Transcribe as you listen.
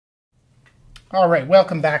All right,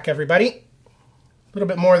 welcome back, everybody. A little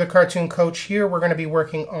bit more of the Cartoon Coach here. We're going to be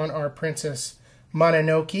working on our Princess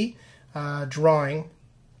Mononoke drawing.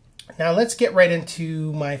 Now let's get right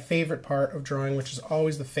into my favorite part of drawing, which is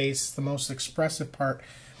always the face, the most expressive part.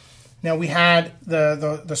 Now we had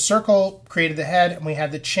the circle created the head, and we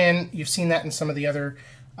had the chin. You've seen that in some of the other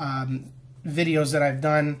videos that I've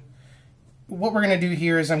done. What we're going to do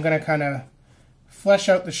here is I'm going to kind of flesh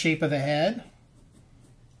out the shape of the head.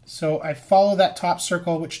 So I follow that top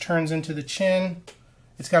circle, which turns into the chin.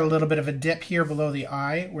 It's got a little bit of a dip here below the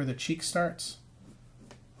eye where the cheek starts.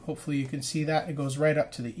 Hopefully you can see that. It goes right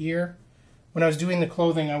up to the ear. When I was doing the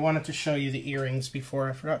clothing, I wanted to show you the earrings before.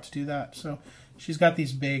 I forgot to do that. So she's got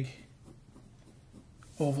these big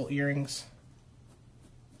oval earrings,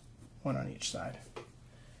 one on each side.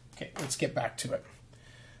 Okay, let's get back to it.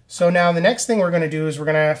 So now the next thing we're going to do is we're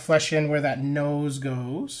going to flesh in where that nose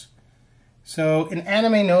goes. So an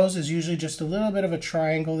anime nose is usually just a little bit of a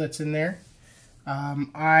triangle that's in there.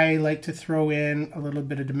 I like to throw in a little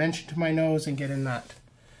bit of dimension to my nose and get in that,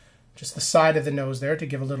 just the side of the nose there to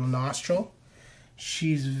give a little nostril.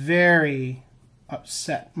 She's very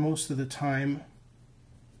upset most of the time,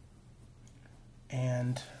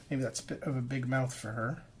 and maybe that's a bit of a big mouth for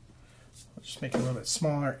her. I'll just make it a little bit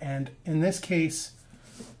smaller, and in this case,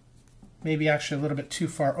 maybe actually a little bit too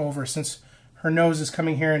far over. Since her nose is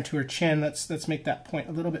coming here into her chin, let's make that point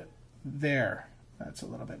a little bit there. That's a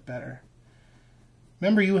little bit better.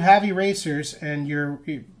 Remember, you have erasers, and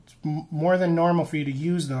it's more than normal for you to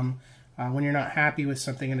use them when you're not happy with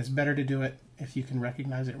something, and it's better to do it if you can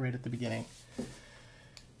recognize it right at the beginning. I'm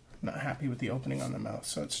not happy with the opening on the mouth,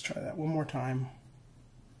 so let's try that one more time.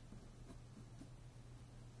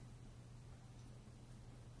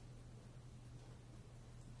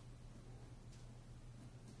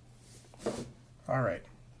 All right,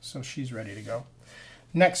 so she's ready to go.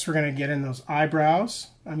 Next, we're going to get in those eyebrows.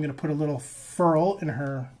 I'm going to put a little furl in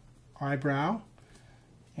her eyebrow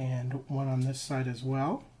and one on this side as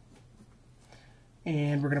well.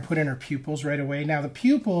 And we're going to put in her pupils right away. Now the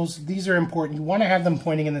pupils, these are important. You want to have them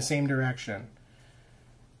pointing in the same direction.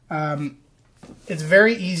 It's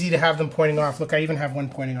very easy to have them pointing off. Look, I even have one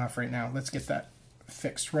pointing off right now. Let's get that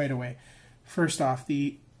fixed right away. First off,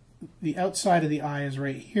 the outside of the eye is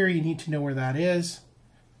right here. You need to know where that is.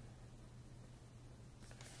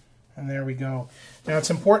 And there we go. Now it's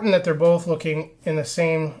important that they're both looking in the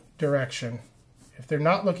same direction. If they're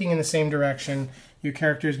not looking in the same direction, your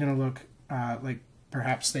character is going to look like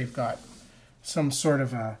perhaps they've got some sort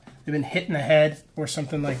of they've been hit in the head or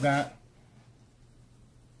something like that.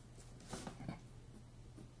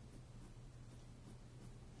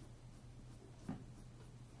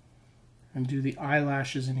 And do the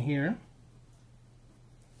eyelashes in here.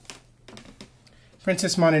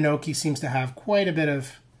 Princess Mononoke seems to have quite a bit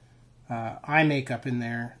of eye makeup in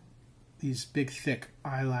there. These big thick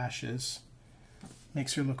eyelashes.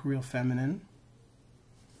 Makes her look real feminine.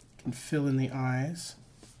 Can fill in the eyes.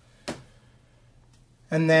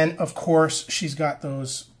 And then, of course, she's got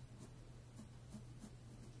those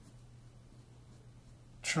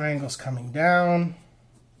triangles coming down.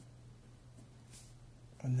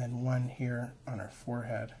 And then one here on her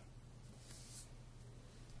forehead.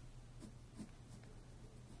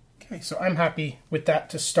 Okay, so I'm happy with that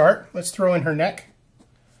to start. Let's throw in her neck.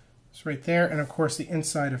 It's right there, and of course the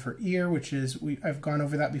inside of her ear, which is, I've gone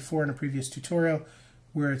over that before in a previous tutorial,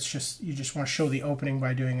 where it's just, you just want to show the opening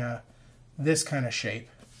by doing this kind of shape.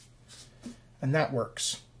 And that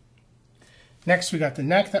works. Next we got the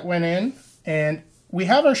neck that went in, and we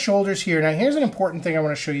have our shoulders here. Now here's an important thing I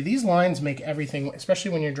want to show you. These lines make everything,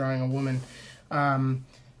 especially when you're drawing a woman.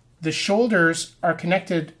 The shoulders are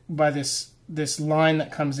connected by this line that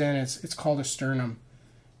comes in. It's called a sternum.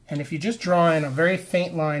 And if you just draw in a very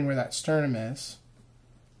faint line where that sternum is,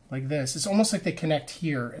 like this, it's almost like they connect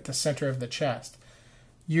here at the center of the chest.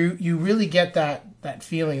 You really get that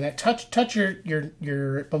feeling. That touch your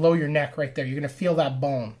below your neck right there. You're going to feel that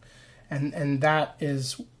bone. And that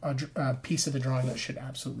is a piece of the drawing that should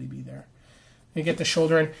absolutely be there. You get the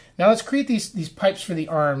shoulder in. Now let's create these pipes for the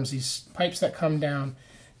arms, these pipes that come down.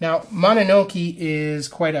 Now, Mononoke is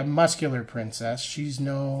quite a muscular princess. She's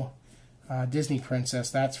no Disney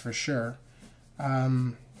princess, that's for sure.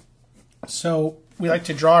 So we like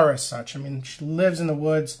to draw her as such. I mean, she lives in the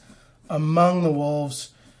woods among the wolves.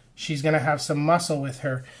 She's going to have some muscle with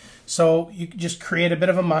her. So you just create a bit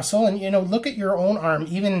of a muscle, and look at your own arm.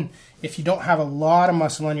 Even if you don't have a lot of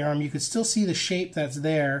muscle on your arm, you could still see the shape that's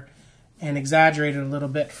there and exaggerate it a little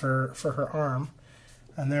bit for her arm.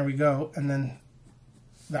 And there we go. And then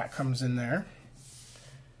that comes in there.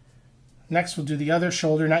 Next, we'll do the other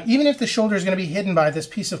shoulder. Now, even if the shoulder is going to be hidden by this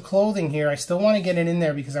piece of clothing here, I still want to get it in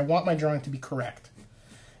there because I want my drawing to be correct.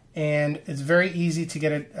 And it's very easy to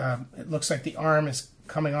get it. It looks like the arm is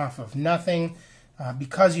coming off of nothing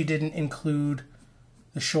because you didn't include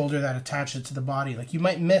the shoulder that attaches it to the body. Like, you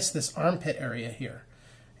might miss this armpit area here.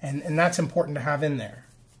 And that's important to have in there.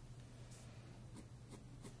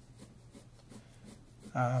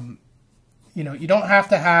 You know, you don't have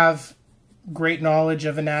to have great knowledge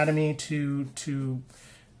of anatomy to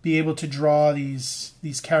be able to draw these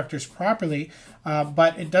characters properly,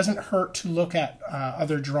 but it doesn't hurt to look at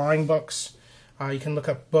other drawing books. You can look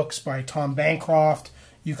up books by Tom Bancroft.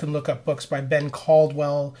 You can look up books by Ben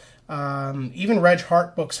Caldwell. Even Reg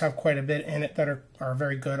Hart books have quite a bit in it that are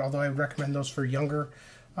very good, although I would recommend those for younger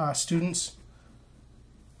students.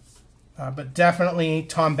 But definitely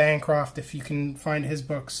Tom Bancroft, if you can find his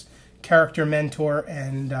books, Character Mentor,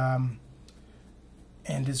 and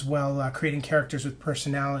as well Creating Characters with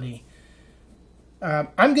Personality. I'm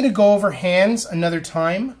going to go over hands another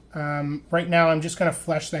time. Right now I'm just going to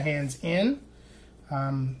flesh the hands in.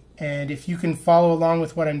 And if you can follow along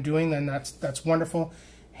with what I'm doing, then that's wonderful.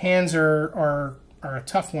 Hands are a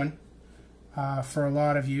tough one for a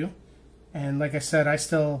lot of you. And like I said, I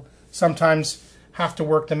still sometimes have to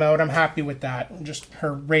work them out. I'm happy with that. Just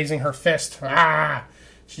her raising her fist. Ah!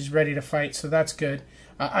 She's ready to fight, so that's good.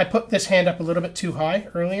 I put this hand up a little bit too high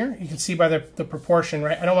earlier. You can see by the proportion,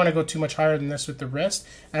 right? I don't want to go too much higher than this with the wrist.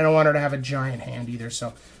 And I don't want her to have a giant hand either.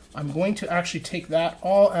 So I'm going to actually take that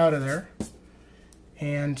all out of there.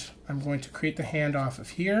 And I'm going to create the hand off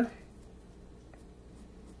of here.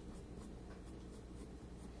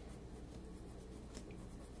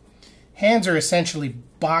 Hands are essentially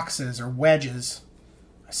boxes or wedges.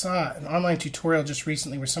 I saw an online tutorial just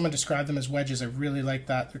recently where someone described them as wedges. I really like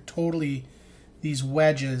that. They're totally these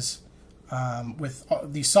wedges with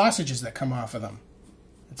these sausages that come off of them.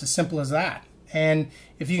 It's as simple as that. And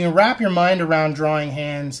if you can wrap your mind around drawing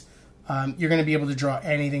hands, you're going to be able to draw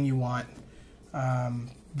anything you want.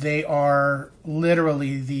 They are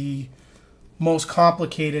literally the most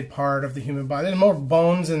complicated part of the human body. There's more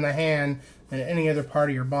bones in the hand than any other part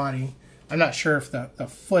of your body. I'm not sure if the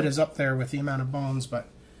foot is up there with the amount of bones, but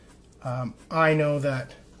I know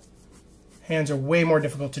that hands are way more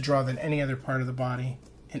difficult to draw than any other part of the body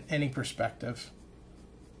in any perspective.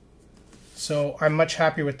 So I'm much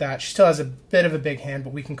happier with that. She still has a bit of a big hand,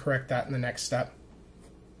 but we can correct that in the next step.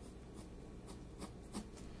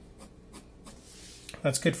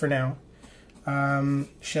 That's good for now.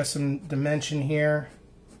 She has some dimension here.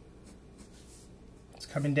 It's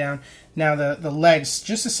coming down. Now the legs,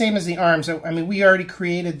 just the same as the arms. I mean, we already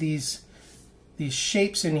created these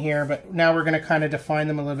shapes in here, but now we're going to kind of define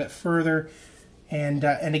them a little bit further. And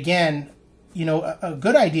again, you know, a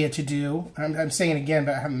good idea to do, I'm saying it again,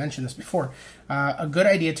 but I haven't mentioned this before, a good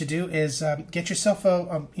idea to do is get yourself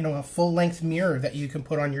a full-length mirror that you can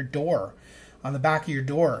put on your door, on the back of your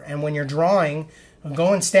door. And when you're drawing,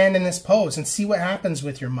 go and stand in this pose and see what happens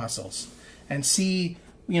with your muscles and see,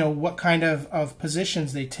 you know, what kind of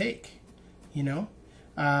positions they take, you know.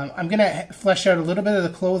 I'm going to flesh out a little bit of the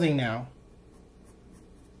clothing now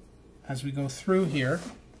as we go through here.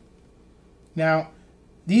 Now,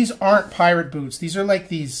 these aren't pirate boots. These are like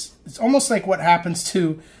these, it's almost like what happens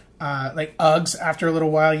to like Uggs after a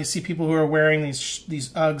little while. You see people who are wearing these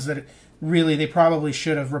Uggs that really they probably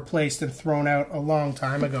should have replaced and thrown out a long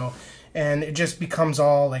time ago. And it just becomes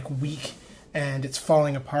all like weak and it's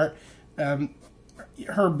falling apart.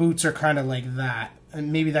 Her boots are kind of like that.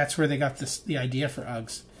 And maybe that's where they got the idea for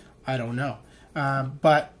Uggs. I don't know.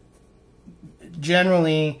 But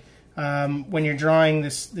generally, when you're drawing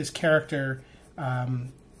this character,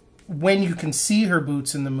 when you can see her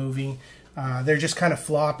boots in the movie, they're just kind of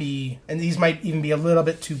floppy, and these might even be a little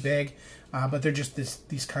bit too big, but they're just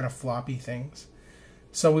these kind of floppy things.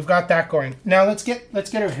 So we've got that going. Now let's get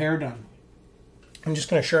her hair done. I'm just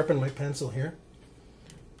going to sharpen my pencil here.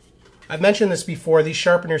 I've mentioned this before. These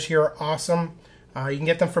sharpeners here are awesome. You can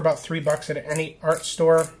get them for about $3 at any art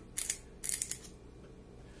store.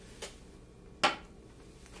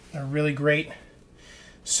 They're really great.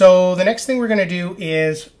 So the next thing we're going to do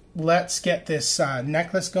is let's get this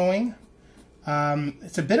necklace going.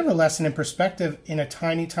 It's a bit of a lesson in perspective in a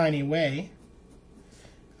tiny, tiny way.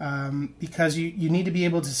 Because you need to be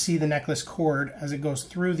able to see the necklace cord as it goes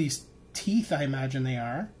through these teeth, I imagine they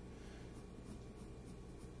are.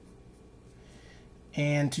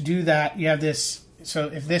 And to do that, you have this. So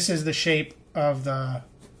if this is the shape of the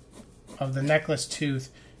necklace tooth,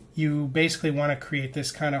 you basically want to create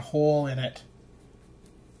this kind of hole in it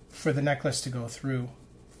for the necklace to go through.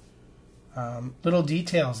 Little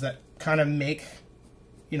details that kind of make,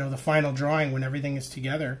 you know, the final drawing when everything is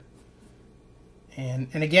together. And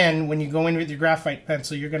again, when you go in with your graphite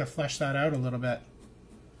pencil, you're going to flesh that out a little bit.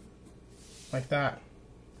 Like that.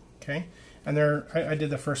 Okay? And there, I did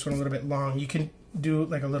the first one a little bit long. You can do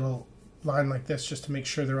like a little line like this just to make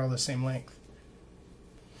sure they're all the same length.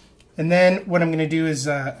 And then what I'm going to do is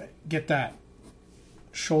get that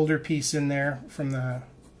shoulder piece in there from the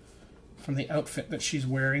outfit that she's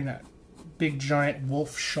wearing, that big giant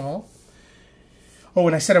wolf shawl. Oh,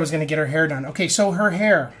 and I said I was going to get her hair done. Okay, so her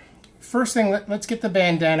hair. First thing, let's get the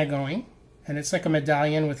bandana going. And it's like a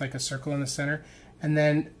medallion with like a circle in the center. And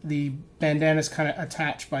then the bandana is kind of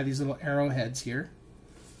attached by these little arrowheads here.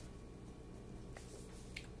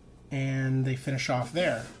 And they finish off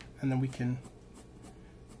there. And then we can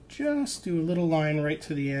just do a little line right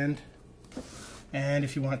to the end. And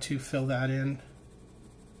if you want to, fill that in.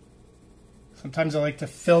 Sometimes I like to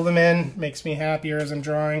fill them in. Makes me happier as I'm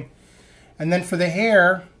drawing. And then for the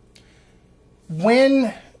hair,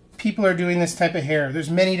 when people are doing this type of hair, there's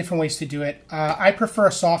many different ways to do it. I prefer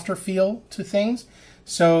a softer feel to things.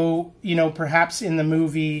 So, you know, perhaps in the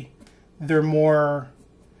movie, they're more,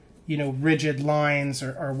 you know, rigid lines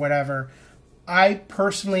or whatever. I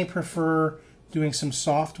personally prefer doing some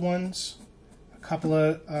soft ones, a couple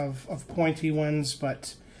of pointy ones,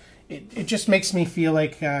 but it just makes me feel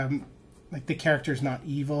like the character's not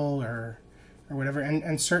evil or whatever.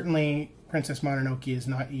 And certainly Princess Mononoke is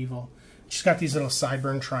not evil. She's got these little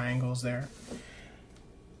sideburn triangles there.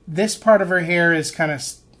 This part of her hair is kind of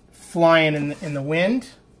flying in the wind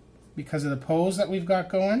because of the pose that we've got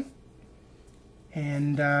going.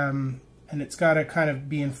 And it's got to kind of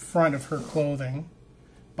be in front of her clothing,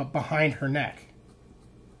 but behind her neck.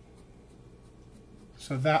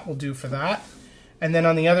 So that will do for that. And then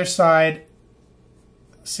on the other side,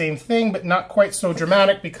 same thing, but not quite so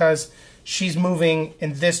dramatic because she's moving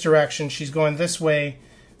in this direction. She's going this way,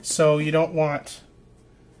 so you don't want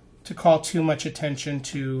to call too much attention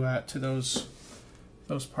to those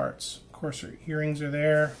parts. Of course, her earrings are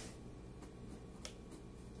there.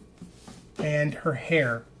 And her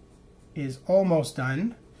hair is almost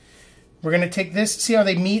done. We're going to take this, see how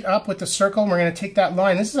they meet up with the circle? And we're going to take that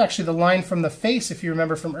line. This is actually the line from the face, if you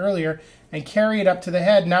remember from earlier, and carry it up to the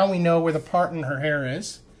head. Now we know where the part in her hair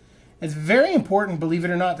is. It's very important, believe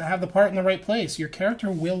it or not, to have the part in the right place. Your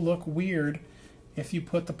character will look weird if you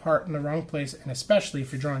put the part in the wrong place, and especially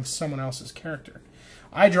if you're drawing someone else's character.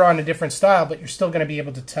 I draw in a different style, but you're still going to be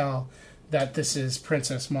able to tell that this is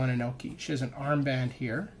Princess Mononoke. She has an armband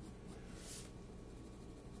here.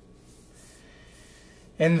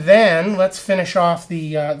 And then let's finish off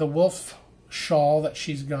the wolf shawl that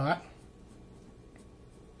she's got.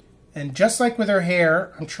 And just like with her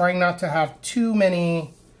hair, I'm trying not to have too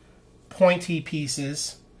many pointy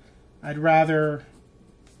pieces. I'd rather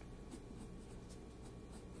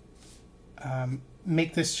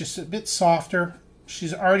make this just a bit softer.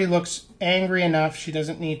 She already looks angry enough. She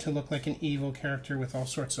doesn't need to look like an evil character with all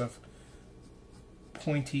sorts of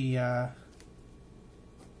pointy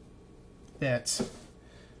bits.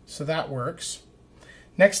 So that works.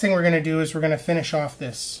 Next thing we're going to do is we're going to finish off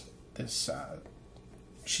this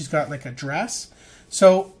she's got like a dress.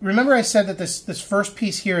 So remember I said that this first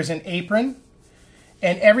piece here is an apron,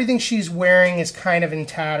 and everything she's wearing is kind of in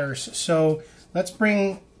tatters. So let's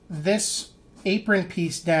bring this apron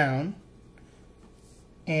piece down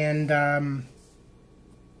and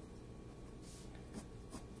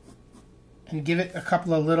give it a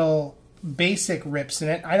couple of little basic rips in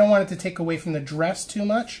it. I don't want it to take away from the dress too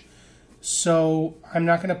much, so I'm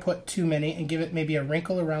not going to put too many, and give it maybe a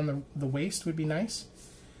wrinkle around the waist would be nice.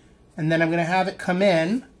 And then I'm going to have it come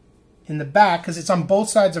in the back because it's on both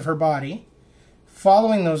sides of her body,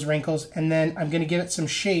 following those wrinkles, and then I'm going to give it some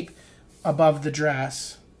shape above the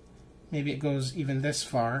dress. Maybe it goes even this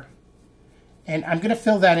far. And I'm going to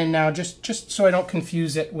fill that in now just so I don't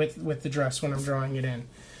confuse it with the dress when I'm drawing it in.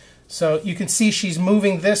 So you can see she's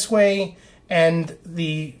moving this way, and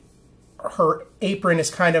her apron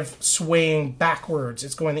is kind of swaying backwards.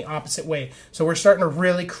 It's going the opposite way. So we're starting to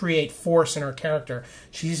really create force in her character.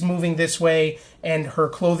 She's moving this way, and her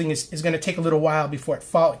clothing is going to take a little while before it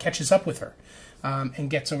catches up with her and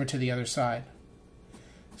gets over to the other side.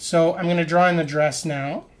 So I'm going to draw in the dress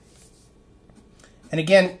now. And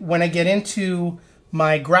again, when I get into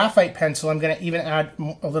my graphite pencil, I'm going to even add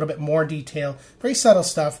a little bit more detail. Very subtle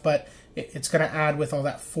stuff, but it's going to add with all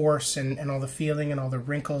that force and all the feeling and all the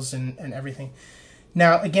wrinkles and everything.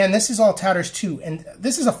 Now, again, this is all tatters too. And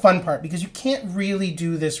this is a fun part because you can't really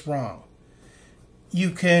do this wrong.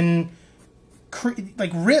 You can,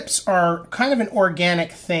 like, rips are kind of an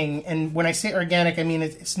organic thing. And when I say organic, I mean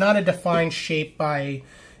it's not a defined shape by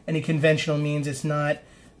any conventional means. It's not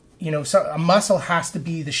you know, so a muscle has to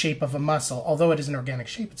be the shape of a muscle. Although it is an organic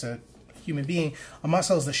shape, it's a human being. A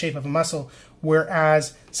muscle is the shape of a muscle,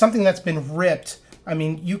 whereas something that's been ripped, I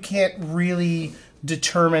mean, you can't really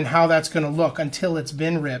determine how that's going to look until it's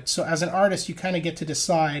been ripped. So as an artist, you kind of get to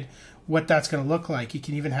decide what that's going to look like. You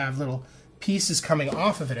can even have little pieces coming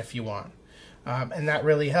off of it if you want. And that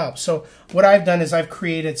really helps. So what I've done is I've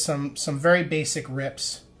created some very basic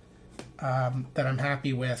rips that I'm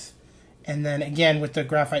happy with. And then again, with the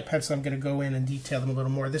graphite pencil, I'm going to go in and detail them a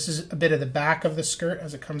little more. This is a bit of the back of the skirt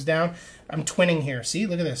as it comes down. I'm twinning here. See,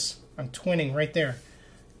 look at this. I'm twinning right there.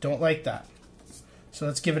 Don't like that. So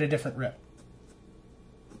let's give it a different rip.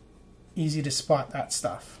 Easy to spot that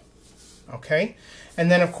stuff. Okay.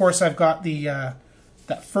 And then, of course, I've got the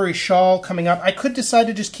that furry shawl coming up. I could decide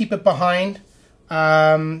to just keep it behind.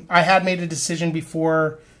 I had made a decision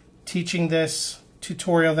before teaching this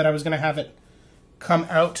tutorial that I was going to have it come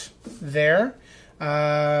out there.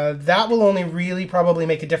 That will only really probably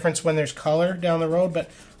make a difference when there's color down the road,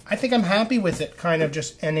 but I think I'm happy with it kind of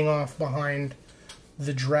just ending off behind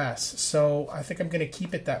the dress. So I think I'm going to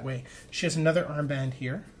keep it that way. She has another armband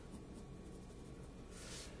here.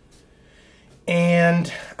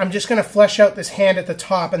 And I'm just going to flesh out this hand at the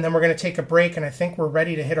top, and then we're going to take a break, and I think we're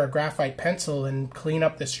ready to hit our graphite pencil and clean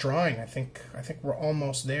up this drawing. I think we're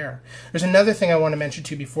almost there. There's another thing I want to mention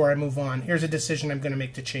to you before I move on. Here's a decision I'm going to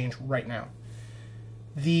make to change right now.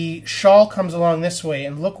 The shawl comes along this way,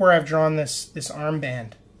 and look where I've drawn this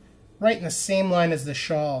armband. Right in the same line as the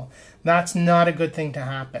shawl. That's not a good thing to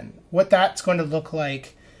happen. What that's going to look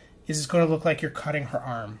like is it's going to look like you're cutting her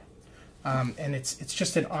arm. And it's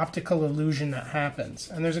just an optical illusion that happens.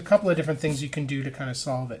 And there's a couple of different things you can do to kind of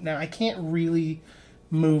solve it. Now, I can't really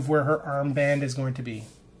move where her armband is going to be,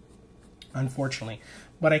 unfortunately.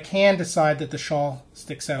 But I can decide that the shawl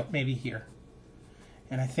sticks out maybe here.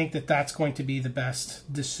 And I think that that's going to be the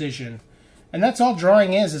best decision. And that's all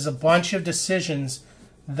drawing is a bunch of decisions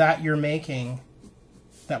that you're making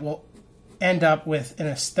that will end up with an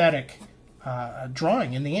aesthetic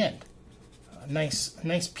drawing in the end. A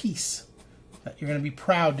nice piece that you're going to be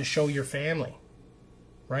proud to show your family.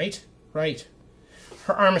 Right? Right.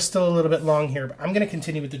 Her arm is still a little bit long here, but I'm going to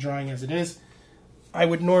continue with the drawing as it is. I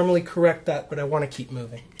would normally correct that, but I want to keep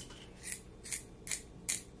moving.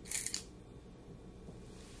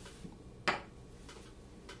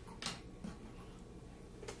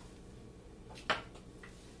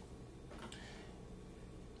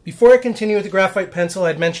 Before I continue with the graphite pencil,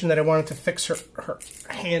 I'd mentioned that I wanted to fix her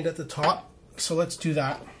hand at the top. So let's do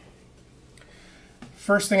that.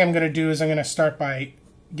 First thing I'm going to do is I'm going to start by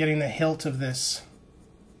getting the hilt of this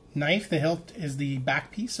knife. The hilt is the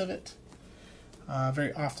back piece of it.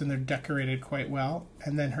 Very often they're decorated quite well.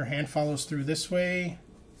 And then her hand follows through this way.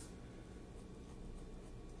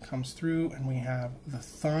 Comes through, and we have the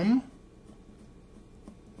thumb.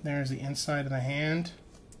 There's the inside of the hand.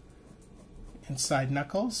 Inside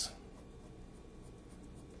knuckles.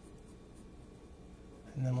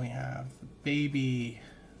 And then we have the baby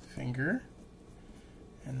finger.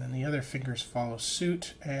 And then the other fingers follow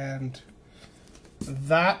suit. And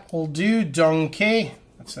that will do, donkey.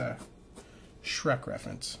 That's a Shrek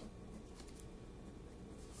reference.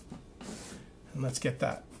 And let's get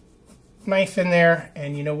that knife in there.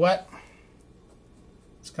 And you know what?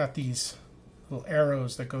 It's got these little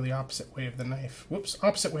arrows that go the opposite way of the knife. Whoops,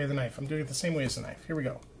 opposite way of the knife. I'm doing it the same way as the knife. Here we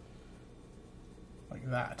go. Like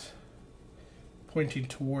that. Pointing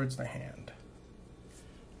towards the hand.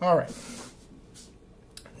 All right.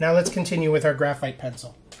 Now let's continue with our graphite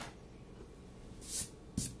pencil.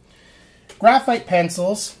 Graphite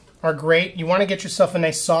pencils are great. You want to get yourself a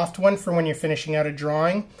nice soft one for when you're finishing out a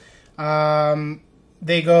drawing.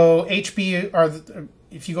 They go HB, or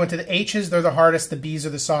if you go into the H's, they're the hardest, the B's are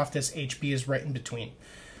the softest, HB is right in between.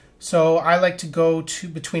 So I like to go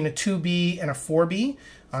between a 2B and a 4B.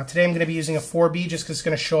 Today I'm going to be using a 4B just because it's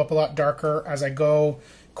going to show up a lot darker as I go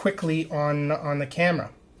quickly on the camera.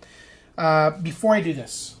 Before I do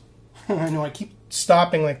this, I know I keep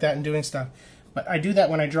stopping like that and doing stuff, but I do that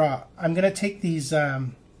when I draw. I'm going to take these,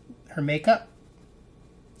 her makeup,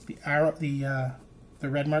 the arrow, the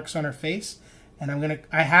red marks on her face, and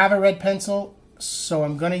I have a red pencil, so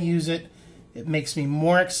I'm going to use it. It makes me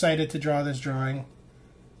more excited to draw this drawing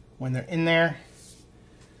when they're in there.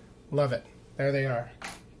 Love it. There they are.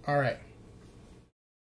 All right.